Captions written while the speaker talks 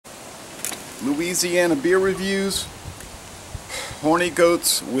Louisiana beer reviews. Horny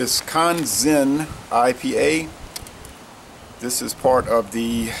Goat's Wisconzin IPA. This is part of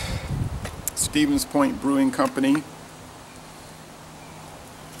the Stevens Point Brewing Company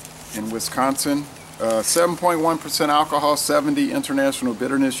in Wisconsin. 7.1% alcohol, 70 international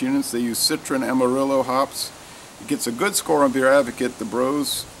bitterness units. They use Citron Amarillo hops. It gets a good score on Beer Advocate. The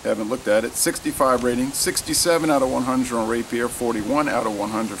bros haven't looked at it. 65 rating, 67 out of 100 on Rate Beer, 41 out of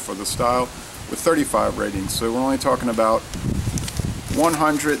 100 for the style, with 35 ratings. So we're only talking about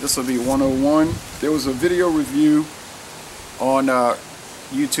 100. This will be 101. There was a video review on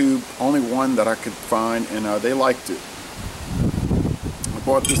YouTube, only one that I could find, and they liked it. I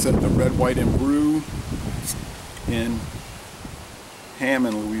bought this at the Red, White, and Brew in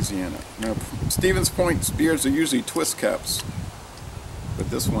Hammond, Louisiana. Now, Stevens Point beers are usually twist caps, but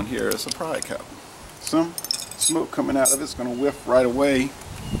this one here is a pry cap. Some smoke coming out of it's going to wisp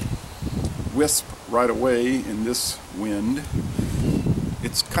right away in this wind.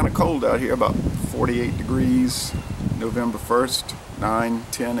 It's kind of cold out here, about 48 degrees, November 1st,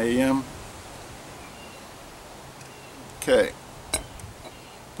 9:10 a.m. Okay.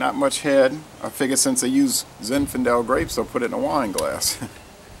 Not much head. I figured since I use Zinfandel grapes, I'll put it in a wine glass.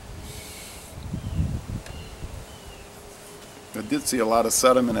 I did see a lot of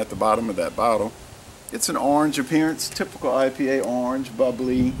sediment at the bottom of that bottle. It's an orange appearance, typical IPA orange,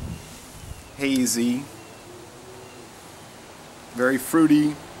 bubbly, hazy, very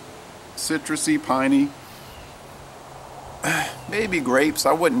fruity, citrusy, piney. Maybe grapes.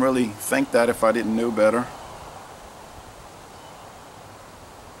 I wouldn't really think that if I didn't know better.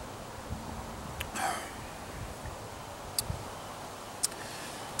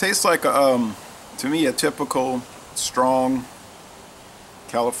 Tastes like to me a typical strong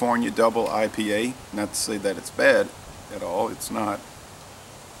California double IPA. Not to say that it's bad at all, it's not.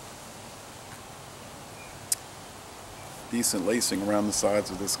 Decent lacing around the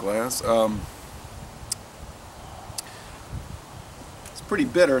sides of this glass. It's pretty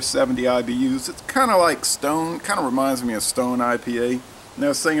bitter, 70 IBUs. It's kind of like Stone, kind of reminds me of Stone IPA.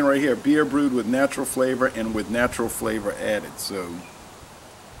 Now it's saying right here, beer brewed with natural flavor and with natural flavor added. So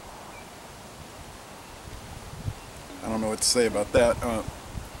I don't know what to say about that.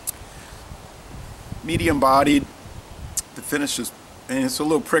 Medium bodied, the finish is, and it's a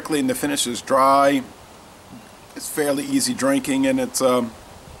little prickly, and the finish is dry. It's fairly easy drinking, and it's I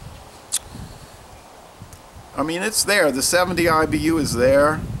mean, it's there. The 70 IBU is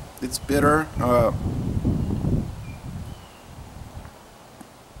there. It's bitter.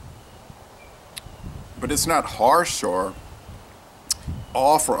 But it's not harsh or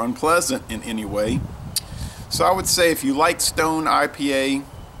off or unpleasant in any way. So I would say if you like Stone IPA,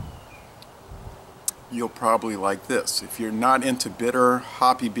 you'll probably like this. If you're not into bitter,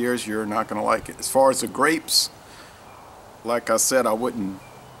 hoppy beers, you're not going to like it. As far as the grapes, like I said, I wouldn't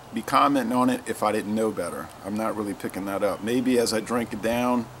be commenting on it if I didn't know better. I'm not really picking that up. Maybe as I drink it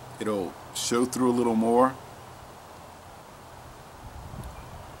down, it'll show through a little more.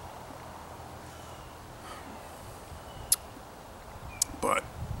 But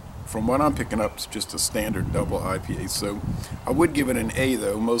from what I'm picking up, it's just a standard double IPA. So I would give it an A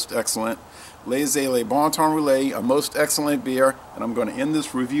though, most excellent. Les Bon Temps Relais, a most excellent beer. And I'm going to end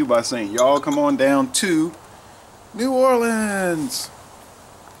this review by saying, y'all come on down to New Orleans.